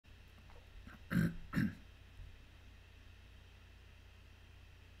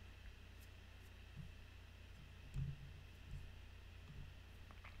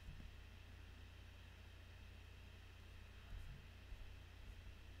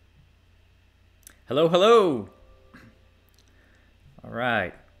Hello, hello. All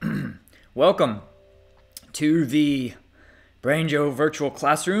right. Welcome to the Banjo virtual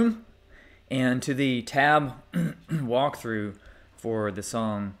classroom and to the tab walkthrough for the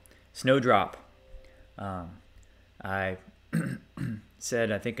song Snowdrop. I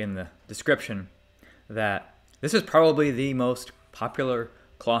said, I think in the description, that this is probably the most popular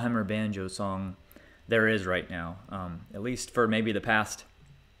Clawhammer Banjo song there is right now, at least for maybe the past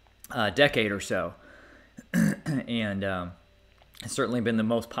decade or so. And it's certainly been the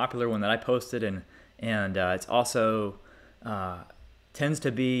most popular one that I posted, and it's also tends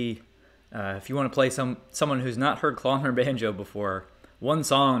to be, if you want to play someone who's not heard Clawhammer Banjo before, one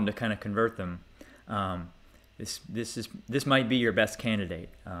song to kind of convert them. This might be your best candidate.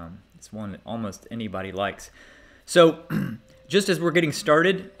 It's one that almost anybody likes. So just as we're getting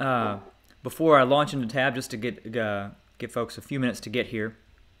started, before I launch into tab, just to give folks a few minutes to get here,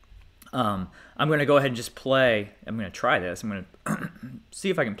 I'm going to go ahead and just play. I'm going to try this. I'm going to see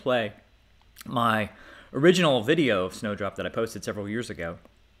if I can play my original video of Snowdrop that I posted several years ago,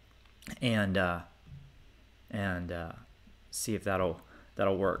 and see if that'll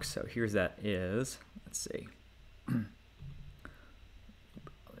work. So here's that is. Let's see. Let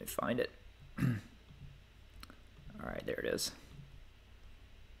me find it. All right, there it is.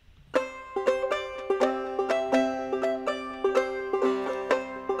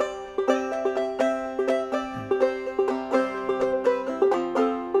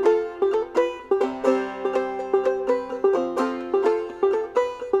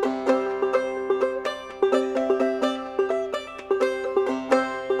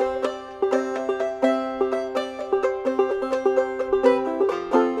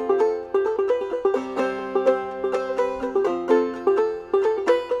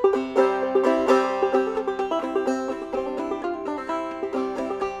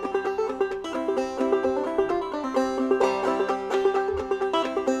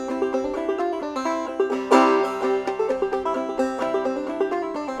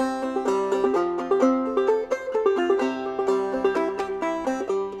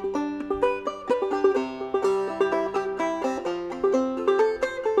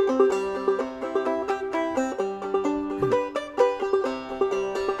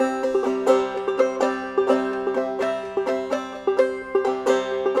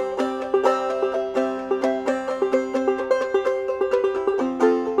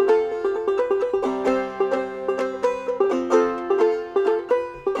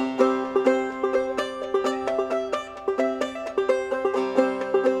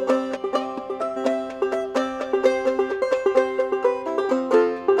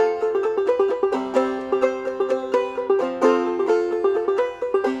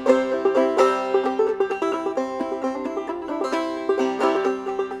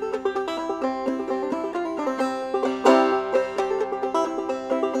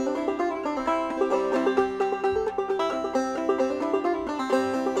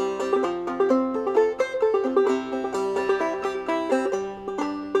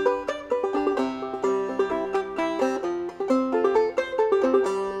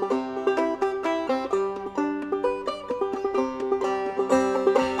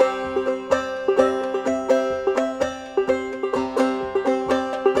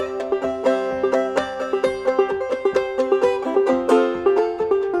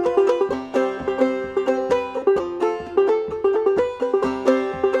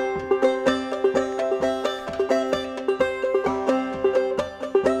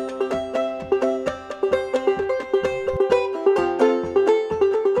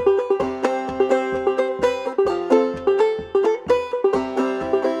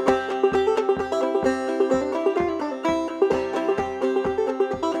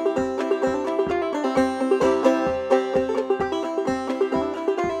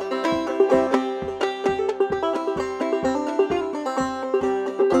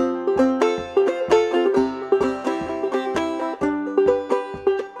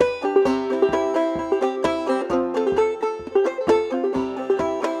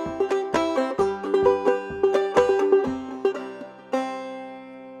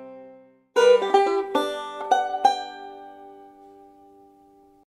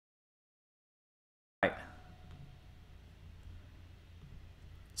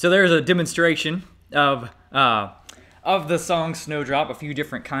 So there's a demonstration of the song Snowdrop, a few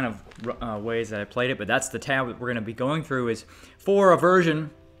different kind of ways that I played it, but that's the tab that we're going to be going through is for a version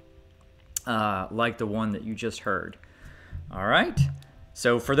like the one that you just heard. All right.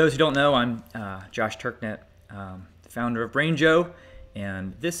 So for those who don't know, I'm Josh Turknet, the founder of Banjo,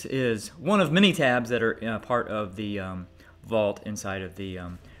 and this is one of many tabs that are part of the vault inside of the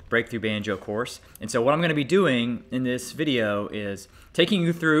Breakthrough Banjo course. And so what I'm going to be doing in this video is taking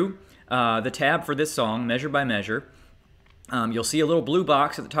you through the tab for this song, measure by measure. You'll see a little blue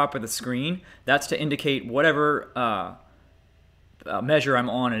box at the top of the screen. That's to indicate whatever measure I'm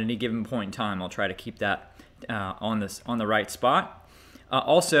on at any given point in time. I'll try to keep that on the right spot.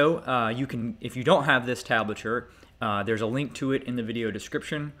 Also, you can, if you don't have this tablature, there's a link to it in the video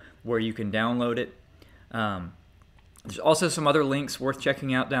description where you can download it. There's also some other links worth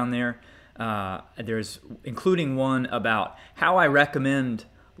checking out down there. There's including one about how I recommend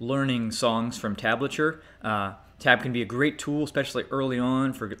learning songs from tablature. Tab can be a great tool, especially early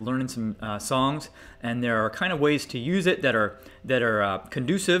on, for learning some songs, and there are kind of ways to use it that are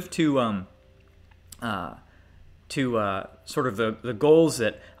conducive to sort of the goals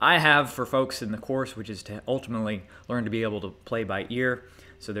that I have for folks in the course, which is to ultimately learn to be able to play by ear.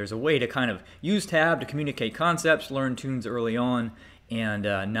 So there's a way to kind of use tab to communicate concepts, learn tunes early on, and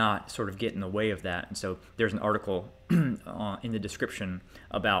not sort of get in the way of that. And so there's an article in the description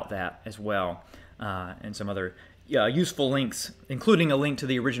about that as well, and some other useful links, including a link to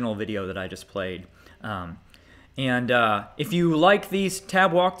the original video that I just played. If you like these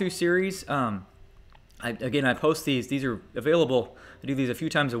tab walkthrough series, again, I post these. These are available. I do these a few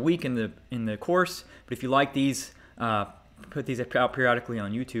times a week in the course. But if you like these, put these out periodically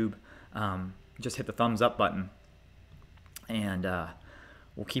on YouTube. Just hit the thumbs up button, and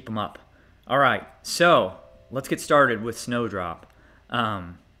we'll keep them up. All right, so let's get started with Snowdrop.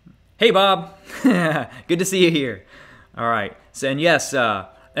 Hey, Bob. Good to see you here. All right. So, and yes,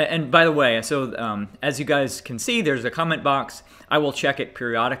 and by the way, so as you guys can see, there's a comment box. I will check it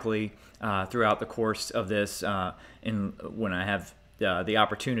periodically throughout the course of this when I have the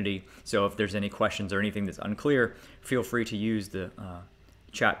opportunity. So if there's any questions or anything that's unclear, feel free to use the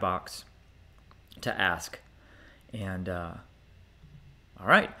chat box to ask. And all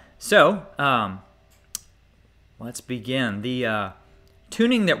right. So let's begin. The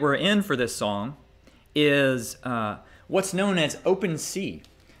tuning that we're in for this song is what's known as open C.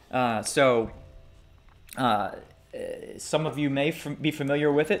 Some of you may be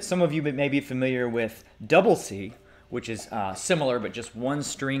familiar with it. Some of you may be familiar with double C, which is similar but just one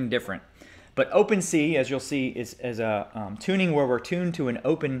string different. But open C, as you'll see, is a tuning where we're tuned to an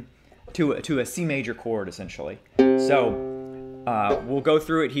open to a C major chord essentially. So we'll go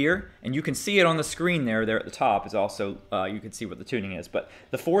through it here, and you can see it on the screen there at the top. Is also you can see what the tuning is. But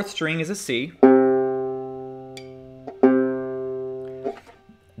the fourth string is a C.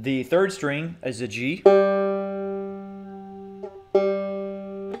 The third string is a G.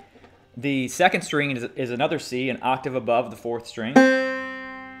 The second string is another C, an octave above the fourth string.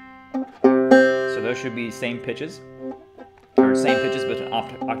 So those should be same pitches, or same pitches but an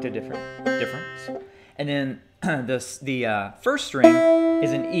octave difference. And then the first string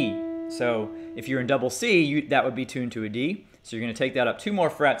is an E. So if you're in double C, that would be tuned to a D. So you're going to take that up 2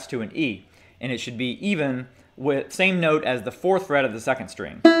 more frets to an E, and it should be even with same note as the 4th fret of the second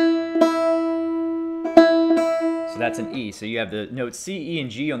string. So that's an E. So you have the notes C, E, and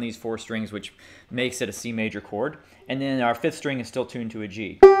G on these 4 strings, which makes it a C major chord. And then our 5th string is still tuned to a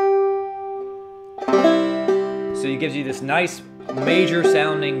G. So it gives you this nice major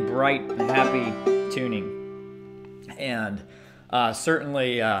sounding, bright, happy tuning. And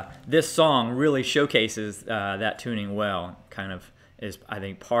certainly this song really showcases that tuning well. Kind of is, I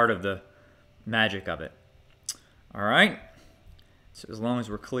think, part of the magic of it. All right. So as long as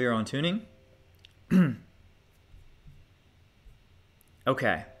we're clear on tuning.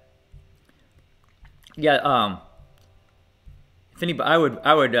 Okay. Yeah. If anybody,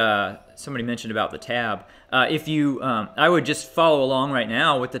 I would. Somebody mentioned about the tab. If you, I would just follow along right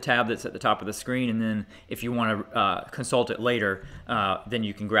now with the tab that's at the top of the screen, and then if you want to consult it later, then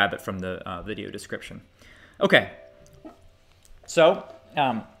you can grab it from the video description. Okay. So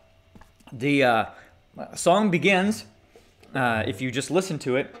the song begins. If you just listen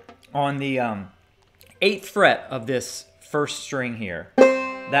to it on the 8th fret of this first string here,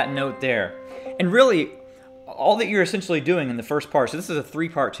 that note there, and really all that you're essentially doing in the first part. So this is a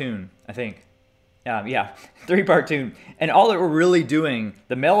 3-part tune, I think. Yeah, 3-part tune, and all that we're really doing,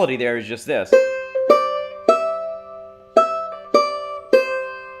 the melody there is just this.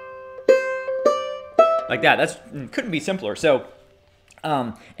 Like that. That's couldn't be simpler. So,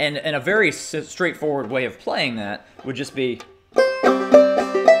 and a very straightforward way of playing that would just be.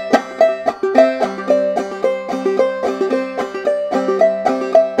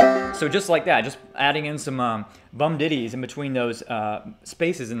 So just like that, just adding in some bum ditties in between those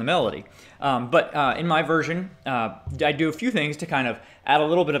spaces in the melody. But in my version, I do a few things to kind of add a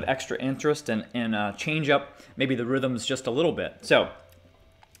little bit of extra interest and change up maybe the rhythms just a little bit. So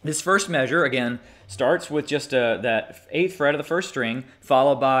This first measure, again, starts with just that 8th fret of the first string,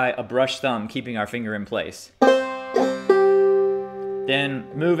 followed by a brush thumb, keeping our finger in place. Then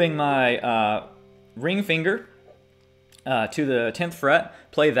moving my ring finger to the 10th fret,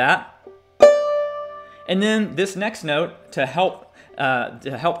 play that. And then this next note, to help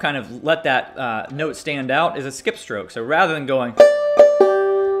kind of let that note stand out, is a skip stroke. So rather than going,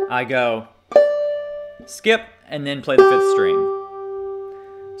 I go skip and then play the 5th string.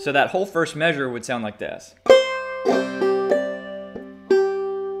 So that whole first measure would sound like this.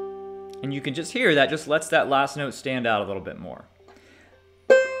 And you can just hear that just lets that last note stand out a little bit more.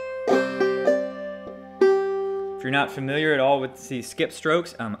 If you're not familiar at all with these skip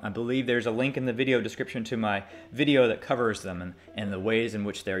strokes, I believe there's a link in the video description to my video that covers them and the ways in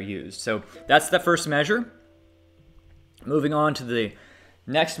which they're used. So that's the first measure. Moving on to the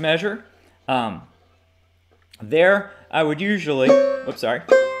next measure. There, I would usually, oops, sorry.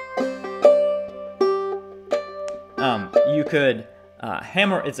 You could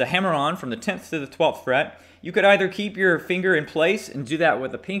hammer, it's a hammer on from the 10th to the 12th fret. You could either keep your finger in place and do that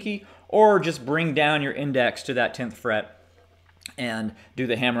with a pinky, or just bring down your index to that 10th fret and do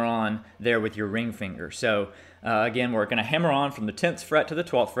the hammer on there with your ring finger. So again, we're going to hammer on from the 10th fret to the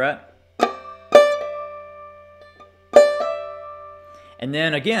 12th fret. And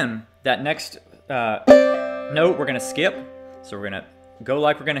then again, that next note we're going to skip. So we're going to go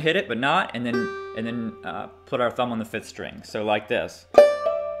like we're going to hit it, but not, and then put our thumb on the 5th string. So like this.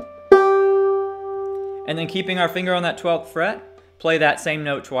 And then keeping our finger on that 12th fret, play that same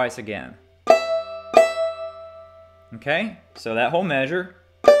note twice again. Okay, so that whole measure.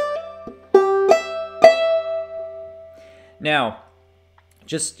 Now,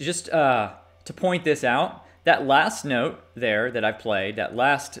 just to point this out, that last note there that I've played, that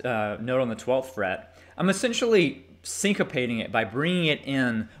last note on the 12th fret, I'm essentially syncopating it by bringing it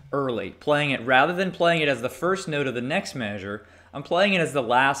in early, playing it rather than playing it as the first note of the next measure. I'm playing it as the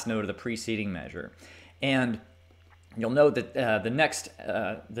last note of the preceding measure. And you'll note that the next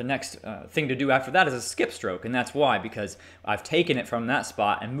thing to do after that is a skip stroke, and that's why, because I've taken it from that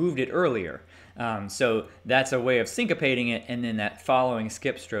spot and moved it earlier. So that's a way of syncopating it, and then that following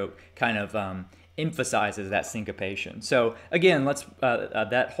skip stroke kind of emphasizes that syncopation. So again, let's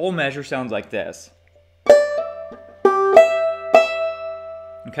that whole measure sounds like this.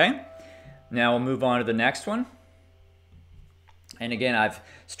 Okay, now we'll move on to the next one. And again, I've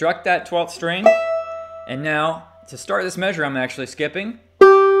struck that 12th string, and now to start this measure, I'm actually skipping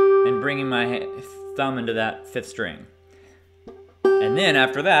and bringing my thumb into that 5th string. And then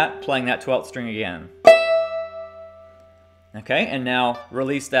after that, playing that 12th string again. Okay, and now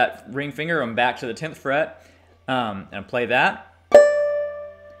release that ring finger and back to the 10th fret, and play that.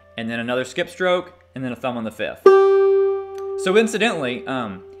 And then another skip stroke, and then a thumb on the 5th. So incidentally,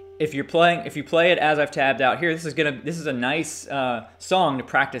 if you play it as I've tabbed out here, this is a nice song to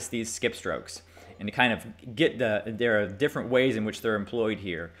practice these skip strokes and to kind of get there are different ways in which they're employed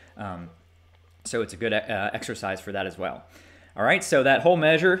here. So it's a good exercise for that as well. All right, so that whole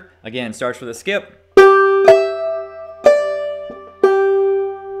measure again starts with a skip.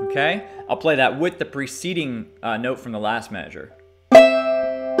 Okay, I'll play that with the preceding note from the last measure.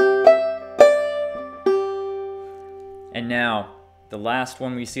 And now, the last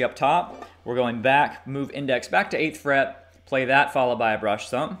one we see up top, we're going back, move index back to 8th fret, play that followed by a brush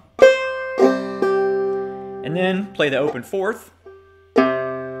thumb. And then play the open 4th,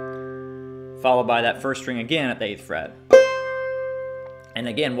 followed by that 1st string again at the 8th fret. And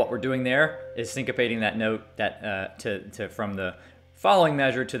again, what we're doing there is syncopating that note that from the following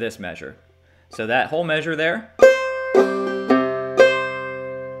measure to this measure. So that whole measure there.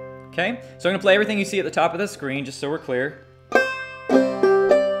 Okay, so I'm going to play everything you see at the top of the screen just so we're clear.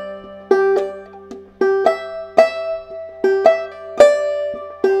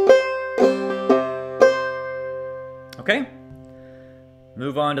 Okay,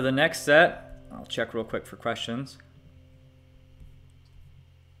 move on to the next set. I'll check real quick for questions.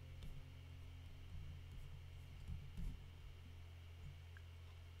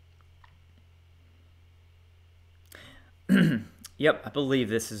 Yep, I believe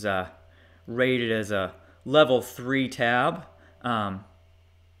this is rated as a level 3 tab.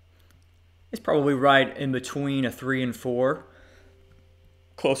 It's probably right in between a 3 and 4.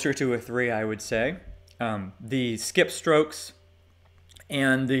 Closer to a 3, I would say. The skip strokes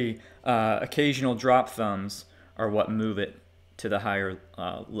and the occasional drop thumbs are what move it to the higher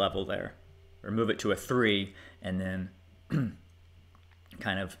level there. Or move it to a 3 and then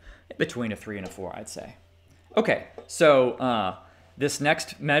kind of between a 3 and a 4, I'd say. Okay, so this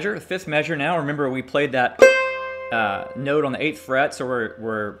next measure, the 5th measure now, remember we played that note on the 8th fret, so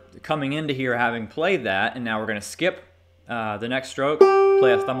we're coming into here having played that, and now we're going to skip the next stroke,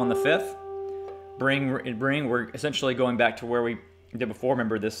 play a thumb on the 5th, bring. We're essentially going back to where we did before.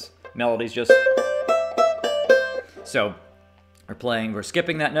 Remember, this melody's just... So we're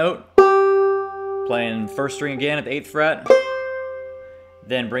skipping that note, playing 1st string again at the 8th fret,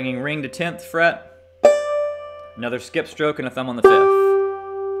 then bringing ring to 10th fret, another skip stroke and a thumb on the 5th.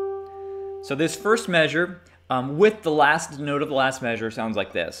 So this first measure, with the last note of the last measure, sounds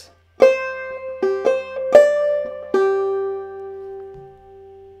like this.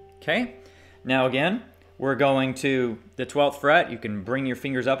 Okay, now again, we're going to the 12th fret. You can bring your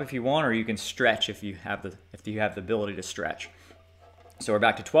fingers up if you want, or you can stretch if you have the ability to stretch. So we're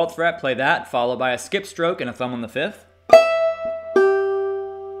back to 12th fret, play that, followed by a skip stroke and a thumb on the 5th.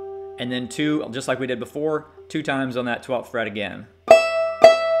 And then 2, just like we did before, 2 times on that 12th fret again.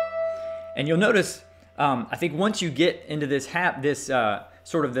 And you'll notice, I think once you get into this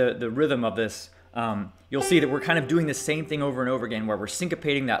sort of the rhythm of this, you'll see that we're kind of doing the same thing over and over again, where we're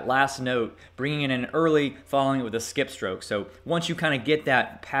syncopating that last note, bringing it in early, following it with a skip stroke. So once you kind of get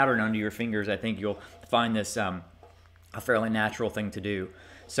that pattern under your fingers, I think you'll find this a fairly natural thing to do.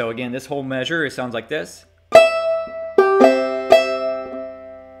 So again, this whole measure, it sounds like this.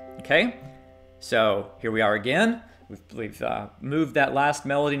 Okay, so here we are again. We've moved that last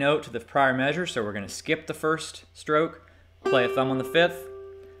melody note to the prior measure, so we're going to skip the 1st stroke, play a thumb on the 5th,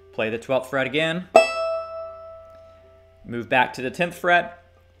 play the 12th fret again, move back to the 10th fret,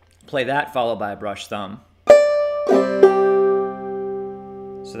 play that followed by a brush thumb.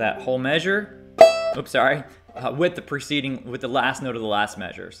 So that whole measure, with the last note of the last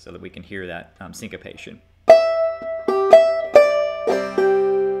measure, so that we can hear that syncopation.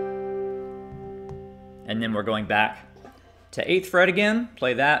 And then we're going back to 8th fret again,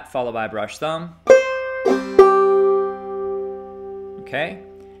 play that, followed by a brush thumb. Okay,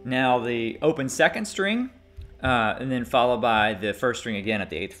 now the open 2nd string, and then followed by the 1st string again at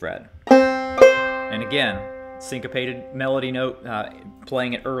the 8th fret. And again, syncopated melody note,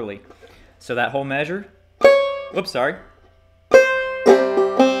 playing it early. So that whole measure, whoops, sorry.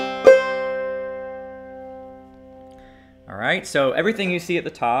 All right, so everything you see at the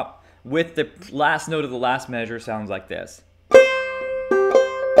top, with the last note of the last measure, sounds like this.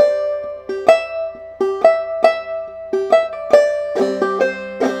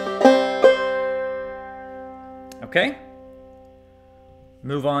 Okay,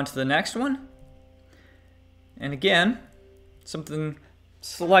 move on to the next one. And again, something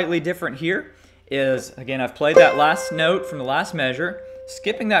slightly different here is, again, I've played that last note from the last measure,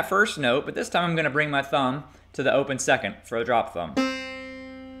 skipping that 1st note, but this time I'm going to bring my thumb to the open 2nd for a drop thumb.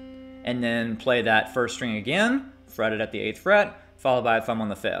 And then play that 1st string again, fret it at the 8th fret, followed by a thumb on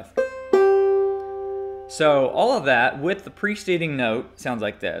the 5th. So all of that with the preceding note sounds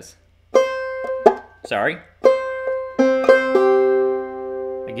like this. Sorry.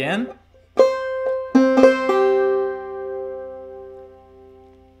 Again.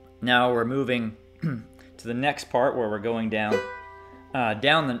 Now we're moving to the next part where we're going down,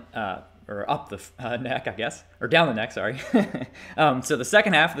 or up the neck, I guess, or down the neck, sorry. So the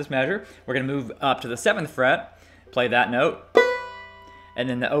second half of this measure, we're going to move up to the 7th fret, play that note, and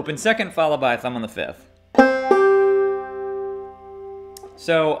then the open 2nd followed by a thumb on the 5th.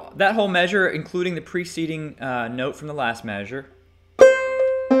 So that whole measure, including the preceding note from the last measure.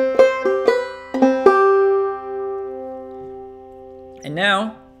 And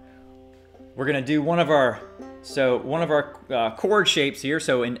now we're going to do one of our chord shapes here.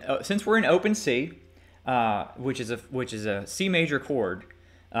 So since we're in open C, which is a C major chord,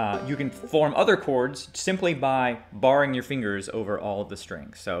 you can form other chords simply by barring your fingers over all of the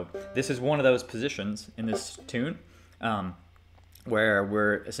strings. So this is one of those positions in this tune where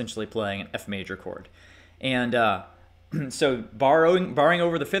we're essentially playing an F major chord. And so barring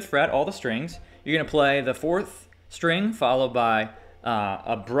over the 5th fret, all the strings, you're going to play the 4th string followed by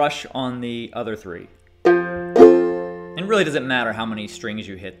a brush on the other 3. It really doesn't matter how many strings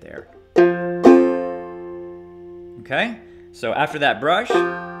you hit there. Okay, so after that brush,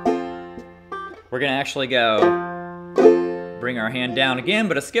 we're going to actually go bring our hand down again,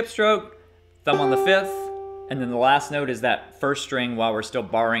 but a skip stroke, thumb on the 5th, and then the last note is that 1st string while we're still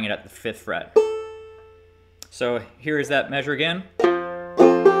barring it at the 5th fret. So here is that measure again.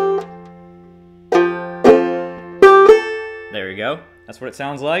 There you go. That's what it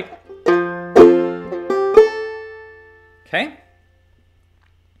sounds like. Okay.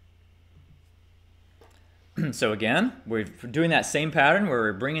 So again, we're doing that same pattern where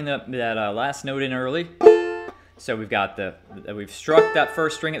we're bringing that last note in early. So we've got we've struck that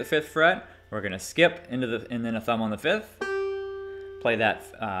 1st string at the 5th fret, we're going to skip into the, and then a thumb on the 5th. Play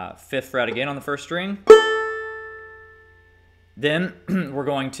that 5th fret again on the 1st string. Then we're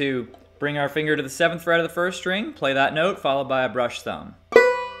going to bring our finger to the 7th fret of the 1st string, play that note, followed by a brush thumb.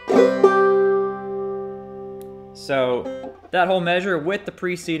 So that whole measure with the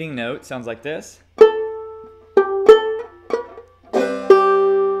preceding note sounds like this.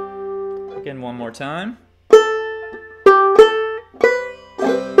 Again, one more time.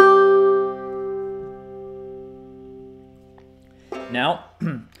 Now,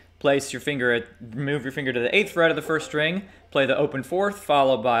 place your finger, move your finger to the 8th fret of the 1st string, play the open 4th,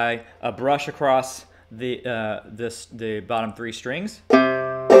 followed by a brush across the bottom 3 strings.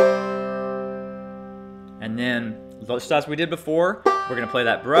 And then, just as we did before, we're going to play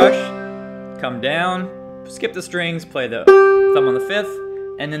that brush, come down, skip the strings, play the thumb on the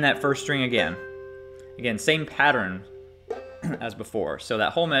 5th, and then that 1st string again. Again, same pattern as before. So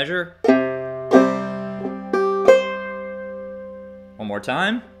that whole measure. One more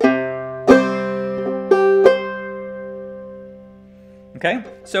time. Okay,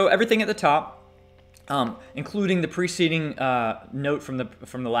 so everything at the top, including the preceding note from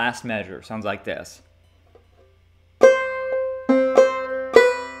the last measure, sounds like this.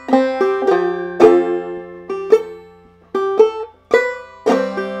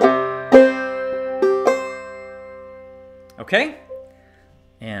 Okay,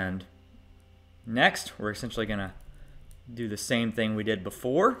 and next we're essentially going to do the same thing we did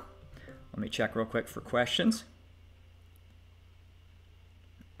before. Let me check real quick for questions.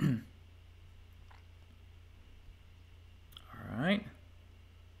 All right.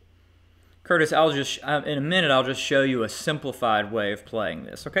 Curtis, I'll just, in a minute, I'll just show you a simplified way of playing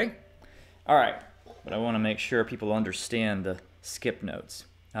this, okay? All right, but I want to make sure people understand the skip notes.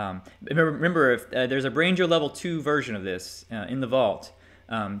 Remember, if there's a Banjo level 2 version of this in the vault,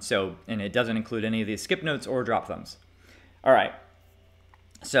 and it doesn't include any of these skip notes or drop thumbs. All right,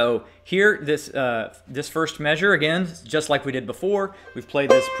 so here, this first measure, again, just like we did before, we've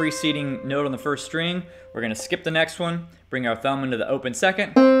played this preceding note on the 1st string. We're going to skip the next one, bring our thumb into the open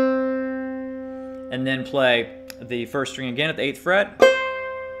 2nd, and then play the 1st string again at the 8th fret.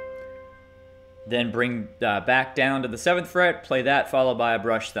 Then bring back down to the 7th fret, play that, followed by a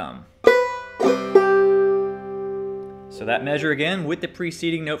brush thumb. So that measure again with the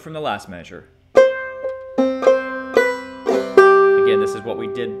preceding note from the last measure. Again, this is what we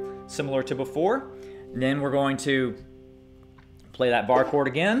did similar to before. And then we're going to play that bar chord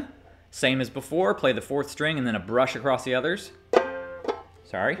again. Same as before, play the 4th string and then a brush across the others.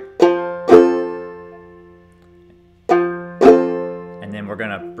 Sorry. And then we're going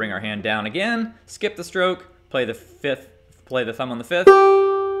to bring our hand down again, skip the stroke, play the 5th, play the thumb on the 5th,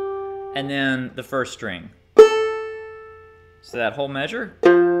 and then the 1st string. So that whole measure.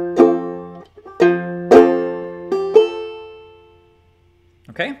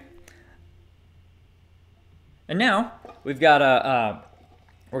 Okay. And now we've got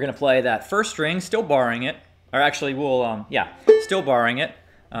we're going to play that 1st string, still barring it, or actually we'll still barring it.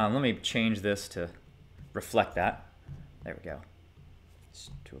 Let me change this to reflect that. There we go.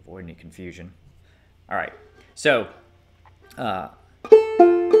 To avoid any confusion. All right, so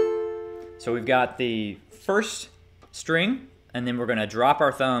we've got the 1st string, and then we're going to drop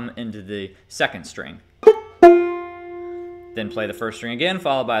our thumb into the 2nd string. Then play the 1st string again,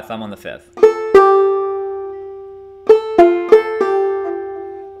 followed by a thumb on the 5th.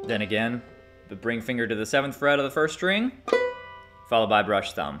 Then again, the bring finger to the 7th fret of the 1st string, followed by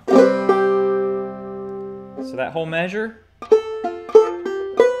brush thumb. So that whole measure.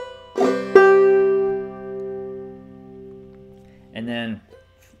 And then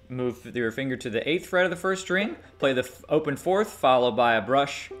move your finger to the 8th fret of the 1st string, play the open 4th, followed by a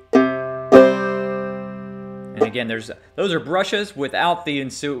brush. And again, those are brushes without any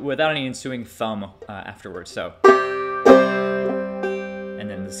ensuing thumb afterwards. So, and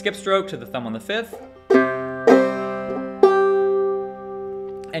then the skip stroke to the thumb on the 5th.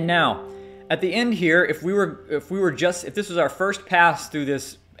 And now, at the end here, if this was our first pass through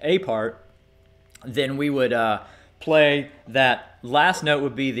this A part, then we would play that last note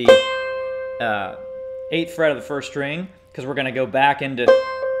would be the 8th fret of the 1st string, because we're going to go back into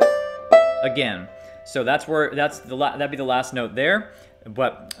again. So that'd be the last note there.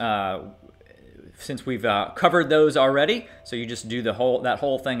 But since we've covered those already, so you just do that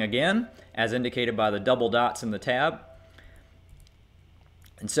whole thing again, as indicated by the double dots in the tab.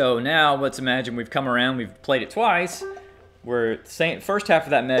 And so now let's imagine we've come around, we've played it twice. First half of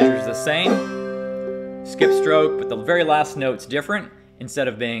that measure is the same. Skip stroke, but the very last note's different. Instead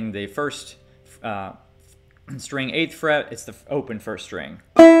of being the 1st string 8th fret, it's the open 1st string.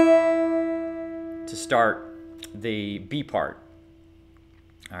 start the B part.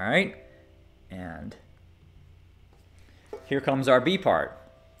 All right, and here comes our B part.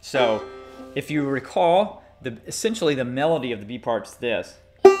 So if you recall, essentially the melody of the B part's this.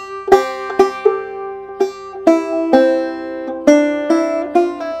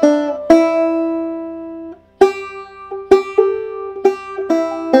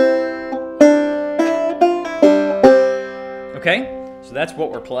 Okay, so that's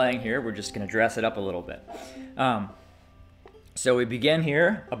what we're playing here. We're just going to dress it up a little bit. So we begin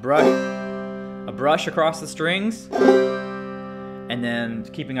here, a brush across the strings, and then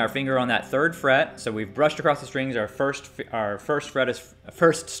keeping our finger on that 3rd fret. So we've brushed across the strings. Our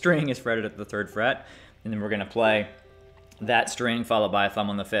first string is fretted at the 3rd fret, and then we're going to play that string followed by a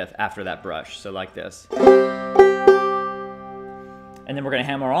thumb on the 5th after that brush. So like this. And then we're going to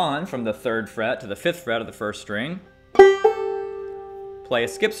hammer on from the 3rd fret to the 5th fret of the 1st string. Play a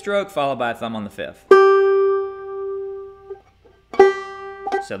skip stroke followed by a thumb on the 5th.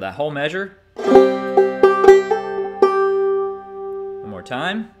 So that whole measure. One more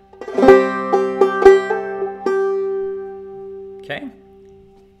time. Okay.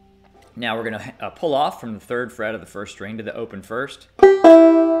 Now we're going to pull off from the 3rd fret of the 1st string to the open 1st.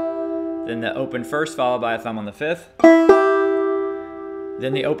 Then the open 1st followed by a thumb on the 5th.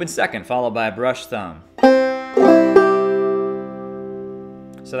 Then the open 2nd followed by a brush thumb.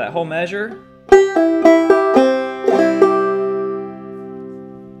 So that whole measure.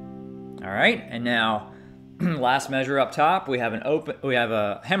 All right, and now last measure up top, we have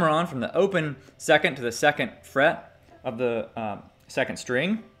a hammer on from the open 2nd to the 2nd fret of the 2nd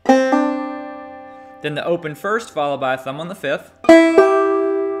string. Then the open 1st followed by a thumb on the 5th.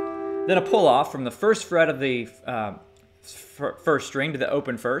 Then a pull off from the 1st fret of the 1st string to the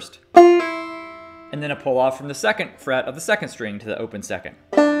open 1st. And then a pull off from the 2nd fret of the 2nd string to the open 2nd.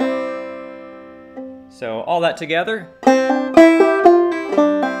 So all that together.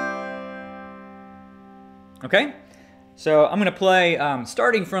 Okay, so I'm going to play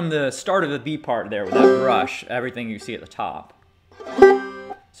starting from the start of the B part there with that brush, everything you see at the top.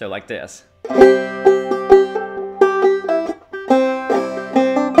 So like this.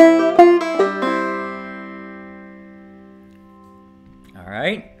 All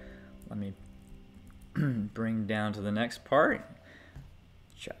right, let me bring down to the next part.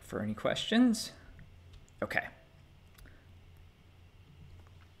 Check for any questions. Okay.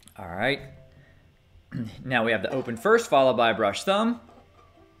 All right. Now we have the open 1st followed by a brush thumb.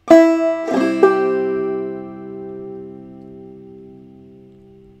 Let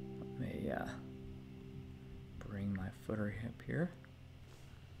me bring my footer up here.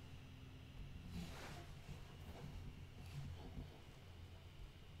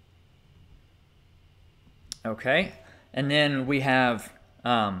 Okay, and then we have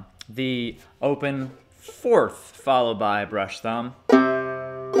the open 4th followed by a brush thumb.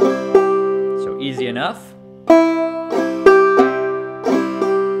 So easy enough.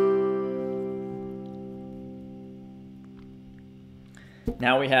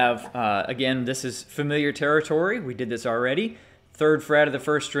 Now we have, again, this is familiar territory. We did this already. 3rd fret of the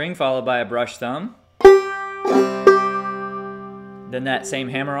 1st string followed by a brush thumb. Then that same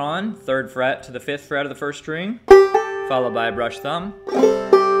hammer on, 3rd fret to the 5th fret of the 1st string, followed by a brush thumb.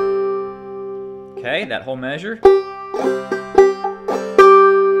 Okay, that whole measure.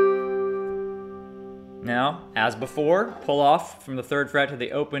 Now, as before, pull off from the 3rd fret to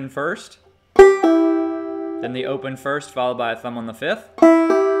the open 1st. Then the open 1st followed by a thumb on the 5th.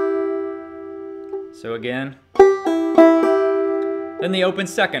 So again. Then the open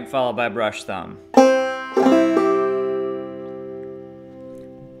 2nd followed by a brush thumb.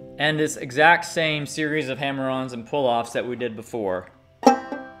 And this exact same series of hammer-ons and pull-offs that we did before.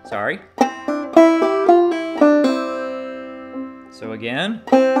 Sorry. So again.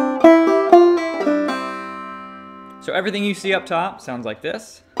 So everything you see up top sounds like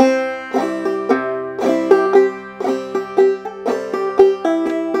this.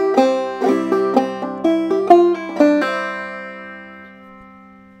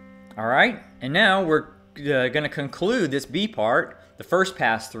 All right, and now we're going to conclude this B part, the first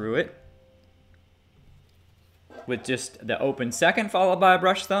pass through it, with just the open 2nd followed by a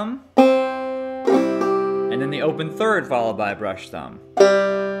brush thumb, and then the open 3rd followed by a brush thumb.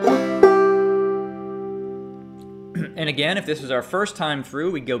 And again, if this was our first time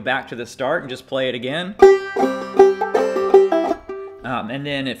through, we'd go back to the start and just play it again. And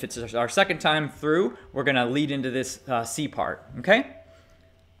then if it's our second time through, we're going to lead into this C part, okay?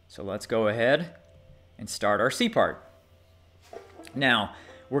 So let's go ahead and start our C part. Now,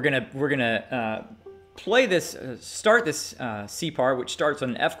 we're gonna play this, start this C part, which starts on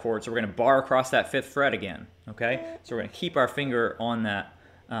an F chord, so we're going to bar across that 5th fret again, okay? So we're going to keep our finger on that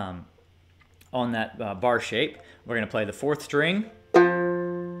bar shape. We're going to play the 4th string,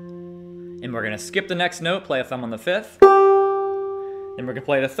 and we're going to skip the next note, play a thumb on the 5th. Then we're going to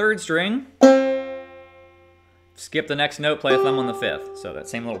play the 3rd string, skip the next note, play a thumb on the 5th. So that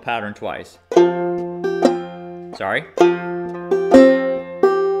same little pattern twice. Sorry.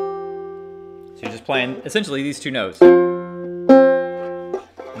 So you're just playing essentially these 2 notes and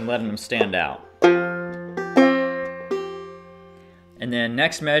letting them stand out. And then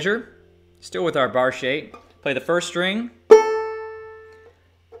next measure, still with our bar shape, play the 1st string,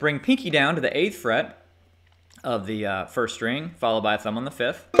 bring pinky down to the 8th fret of the 1st string, followed by a thumb on the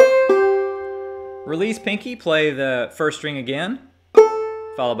 5th. Release pinky, play the 1st string again,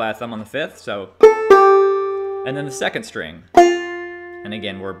 followed by a thumb on the 5th, so, and then the 2nd string. And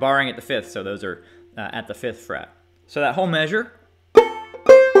again, we're barring at the 5th, so those are at the 5th fret. So that whole measure,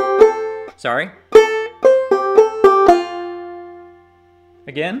 sorry,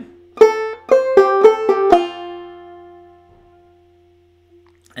 again,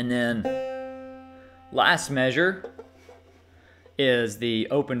 and then last measure is the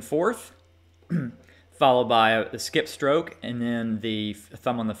open 4th, followed by the skip stroke, and then the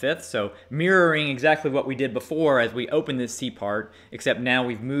thumb on the 5th. So mirroring exactly what we did before as we open this C part, except now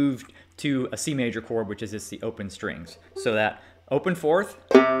we've moved to a C major chord, which is just the open strings. So that open 4th,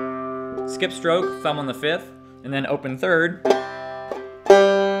 skip stroke, thumb on the 5th, and then open 3rd,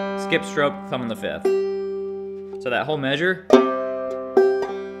 skip stroke, thumb on the 5th. So that whole measure,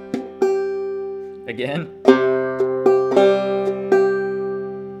 again.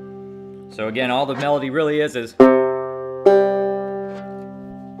 So again, all the melody really is.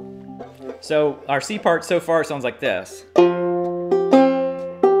 So our C part so far sounds like this. All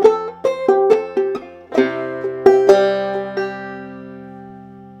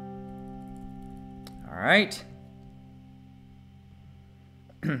right.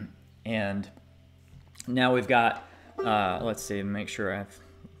 And now we've got, let's see, make sure I have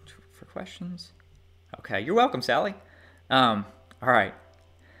for questions. Okay, you're welcome, Sally. All right.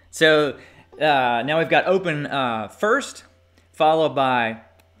 So now we've got open 1st, followed by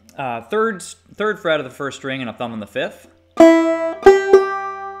 3rd fret of the 1st string and a thumb on the 5th.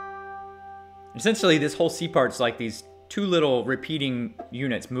 Essentially, this whole C part's like these 2 little repeating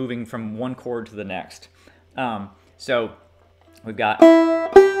units moving from one chord to the next. So we've got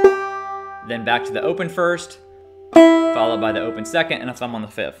then back to the open 1st, followed by the open 2nd and a thumb on the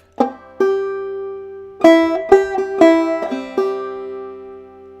 5th.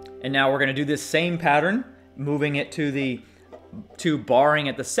 And now we're going to do this same pattern, moving it to barring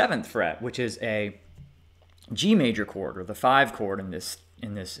at the 7th fret, which is a G major chord, or the 5 chord in this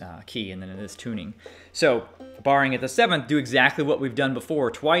key, and then in this tuning. So barring at the 7th, do exactly what we've done before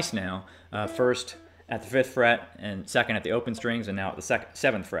twice now. 1st at the 5th fret, and 2nd at the open strings, and now at the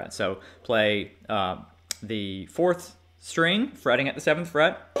 7th fret. So play the 4th string, fretting at the 7th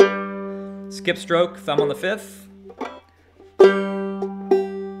fret, skip stroke, thumb on the 5th,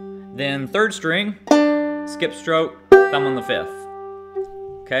 then 3rd string, skip stroke, thumb on the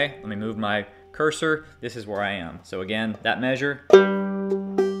 5th. Okay, let me move my cursor. This is where I am. So again, that measure.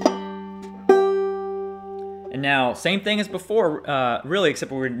 And now, same thing as before, really,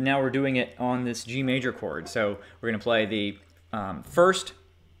 except now we're doing it on this G major chord. So we're going to play the first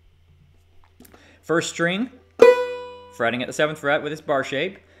string, fretting at the 7th fret with its bar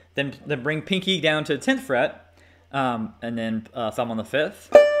shape, then bring pinky down to the 10th fret, and then thumb on the 5th.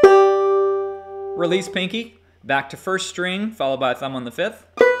 Release pinky, back to 1st string, followed by a thumb on the 5th,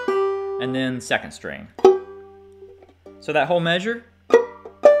 and then 2nd string. So that whole measure.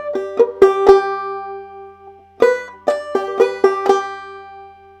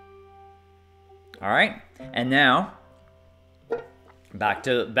 All right, and now back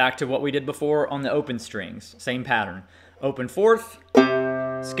to what we did before on the open strings. Same pattern. Open 4th,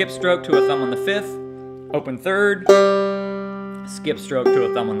 skip stroke to a thumb on the 5th, open 3rd, skip stroke to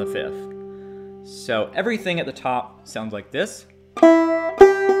a thumb on the 5th. So everything at the top sounds like this.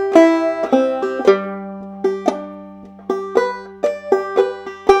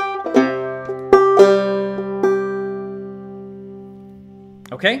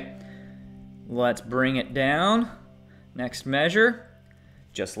 Okay, let's bring it down. Next measure,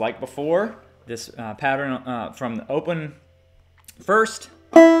 just like before, this pattern from the open 1st,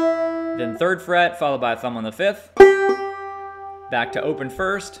 then 3rd fret, followed by a thumb on the 5th, back to open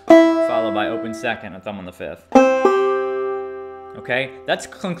 1st, followed by open 2nd, a thumb on the 5th. Okay, that's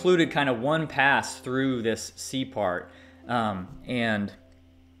concluded kind of one pass through this C part. And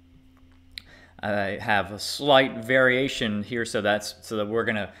I have a slight variation here, so that we're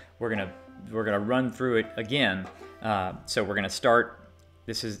gonna run through it again. So we're gonna start.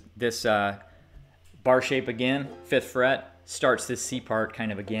 This is this bar shape again, 5th fret, starts this C part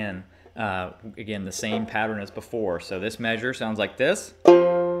kind of again. Again, the same pattern as before. So this measure sounds like this.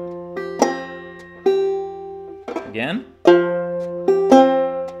 Again.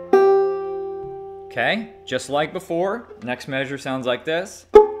 Okay, just like before. Next measure sounds like this.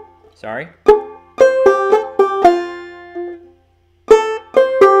 Sorry.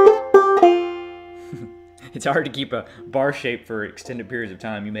 It's hard to keep a bar shape for extended periods of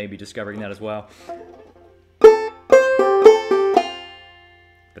time. You may be discovering that as well.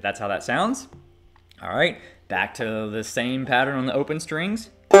 But that's how that sounds. All right, back to the same pattern on the open strings.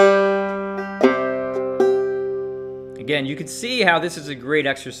 Again, you can see how this is a great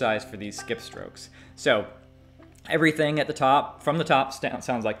exercise for these skip strokes. So everything at the top, from the top,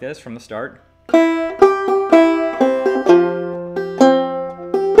 sounds like this from the start. All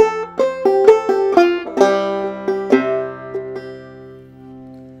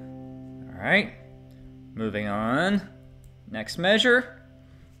right, moving on. Next measure.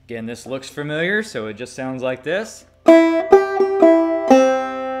 Again, this looks familiar, so it just sounds like this.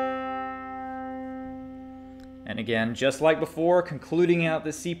 And again, just like before, concluding out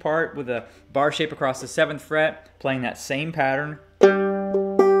the C part with a bar shape across the 7th fret, playing that same pattern.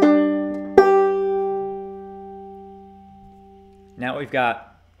 Now we've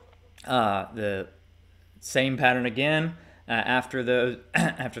got the same pattern again after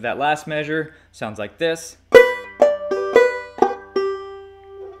that last measure. Sounds like this.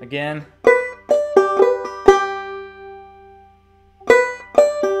 Again.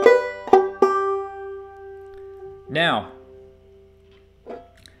 Now,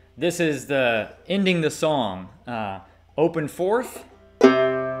 this is the ending the song. Open 4th,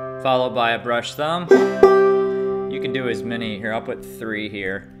 followed by a brush thumb. You can do as many here. I'll put 3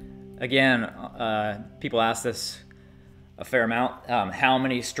 here. Again, people ask this a fair amount. How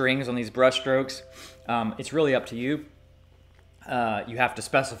many strings on these brush strokes? It's really up to you. You have to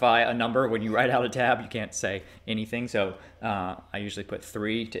specify a number when you write out a tab. You can't say anything, so I usually put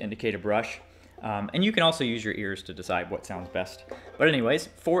 3 to indicate a brush. And you can also use your ears to decide what sounds best. But anyways,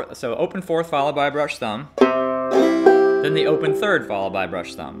 so open 4th followed by a brush thumb. Then the open 3rd followed by a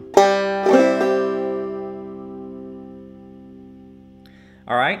brush thumb.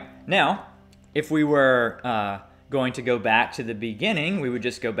 All right, now, if we were going to go back to the beginning, we would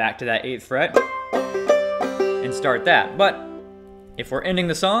just go back to that 8th fret and start that. But if we're ending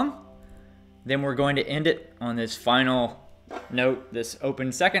the song, then we're going to end it on this final note, this open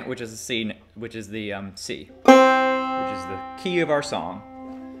 2nd, which is the C, which is the C, which is the key of our song.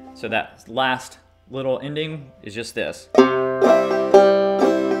 So that last little ending is just this.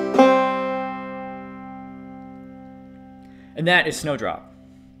 And that is Snowdrop.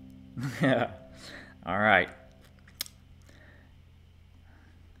 All right.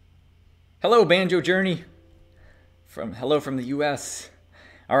 Hello, Banjo Journey. Hello from the U.S.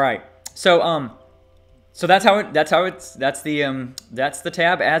 All right. So that's the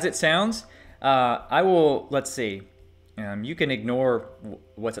tab as it sounds. I will, let's see. You can ignore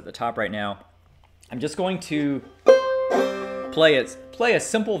what's at the top right now. I'm just going to play a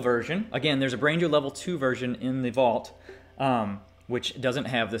simple version. Again, there's a Banjo level 2 version in the vault, which doesn't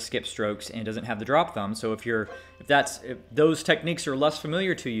have the skip strokes and doesn't have the drop thumb. So if those techniques are less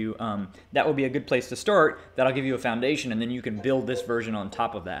familiar to you, that will be a good place to start. That'll give you a foundation, and then you can build this version on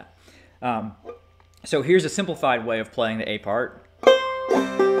top of that. So here's a simplified way of playing the A part.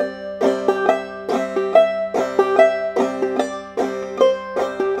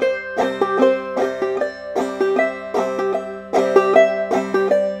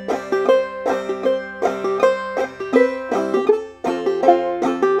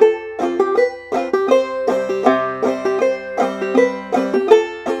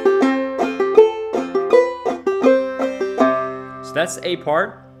 So that's the A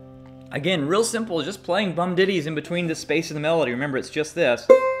part. Again, real simple, just playing bum ditties in between the space of the melody. Remember, it's just this.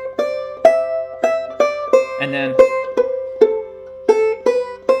 And then...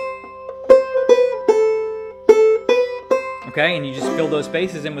 Okay, and you just fill those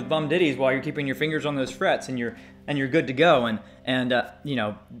spaces in with bum ditties while you're keeping your fingers on those frets, and you're good to go. And you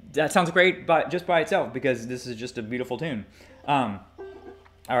know, that sounds great just by itself, because this is just a beautiful tune. All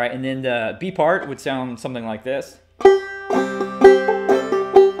right, and then the B part would sound something like this.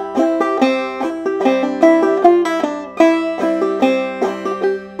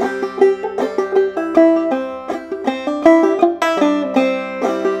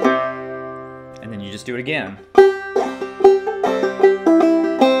 Do it again.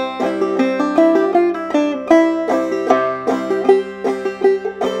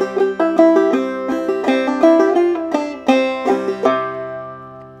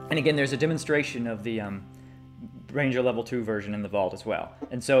 And again, there's a demonstration of the Ranger Level 2 version in the vault as well.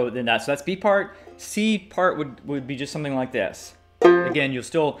 And so then that's B part. C part would be just something like this. Again, you'll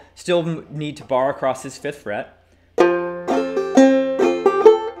still need to bar across this 5th fret.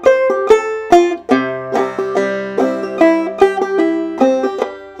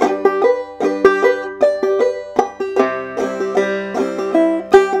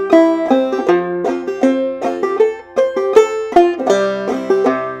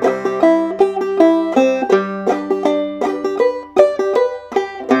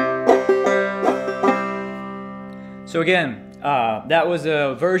 So again, that was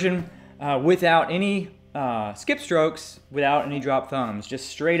a version without any skip strokes, without any drop thumbs, just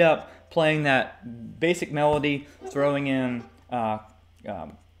straight up playing that basic melody, throwing in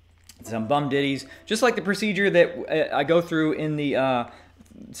some bum ditties, just like the procedure that I go through in the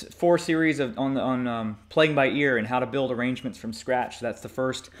 4 series on playing by ear and how to build arrangements from scratch. So that's the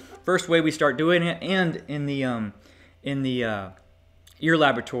first way we start doing it, and in the ear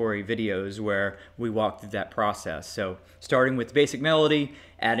laboratory videos where we walk through that process. So starting with basic melody,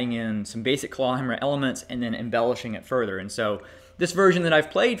 adding in some basic clawhammer elements, and then embellishing it further. And so this version that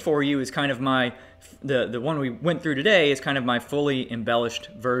I've played for you is kind of the one we went through today is kind of my fully embellished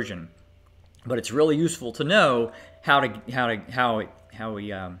version. But it's really useful to know how we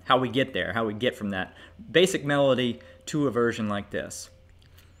get there, how we get from that basic melody to a version like this.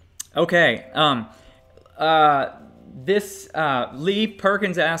 Okay. Lee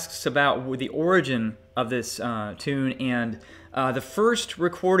Perkins asks about the origin of this tune, and the first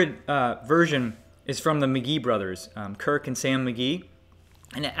recorded version is from the McGee brothers, Kirk and Sam McGee,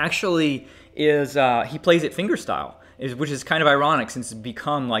 and it actually is, he plays it fingerstyle, which is kind of ironic since it's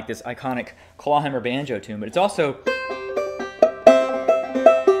become like this iconic Clawhammer Banjo tune, but it's also...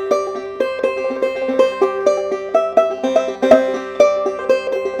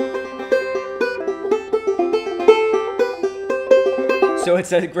 So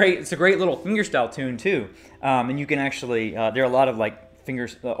it's a great little fingerstyle tune too, and you can actually there are a lot of like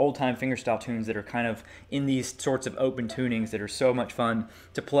old-time fingerstyle tunes that are kind of in these sorts of open tunings that are so much fun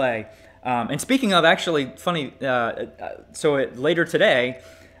to play. And speaking of, actually funny, later today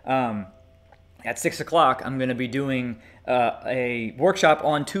at 6 o'clock I'm going to be doing a workshop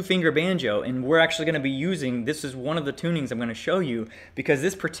on 2-finger banjo, and we're actually going to be using, this is one of the tunings I'm going to show you, because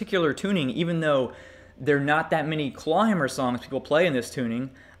this particular tuning, even though there are not that many clawhammer songs people play in this tuning,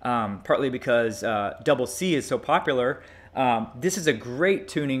 partly because double C is so popular. This is a great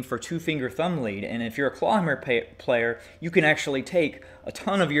tuning for 2-finger thumb lead, and if you're a clawhammer player, you can actually take a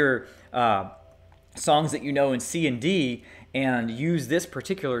ton of your songs that you know in C and D and use this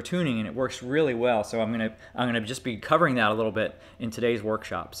particular tuning, and it works really well. So I'm gonna just be covering that a little bit in today's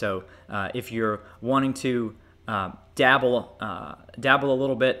workshop. So if you're wanting to dabble a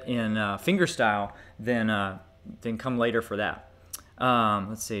little bit in fingerstyle, then come later for that.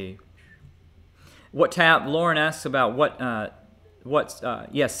 Let's see. What tab? Lauren asks about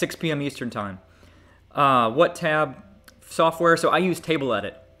yes, 6 p.m. Eastern time. What tab software? So I use Table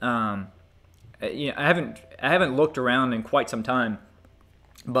Edit. I haven't looked around in quite some time,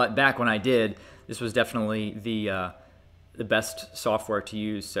 but back when I did, this was definitely the best software to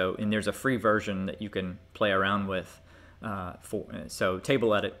use. So, and there's a free version that you can play around with. So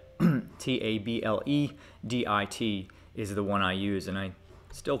Table Edit, TableEdit is the one I use, and I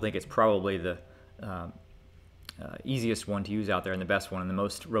still think it's probably the easiest one to use out there, and the best one, and the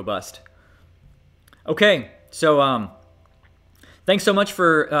most robust. Okay, so thanks so much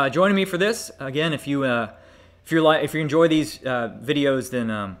for joining me for this. Again, if you enjoy these videos,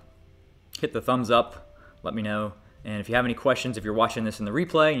 then hit the thumbs up. Let me know. And if you have any questions, if you're watching this in the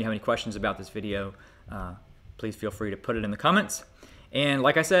replay and you have any questions about this video, please feel free to put it in the comments. And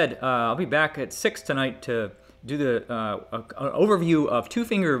like I said, I'll be back at 6 tonight to do an overview of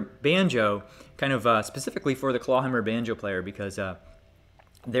 2-finger banjo, kind of specifically for the clawhammer banjo player, because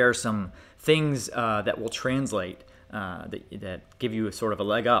there are some things that will translate that give you a sort of a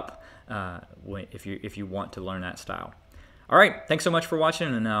leg up if you want to learn that style. All right, thanks so much for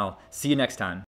watching, and I'll see you next time.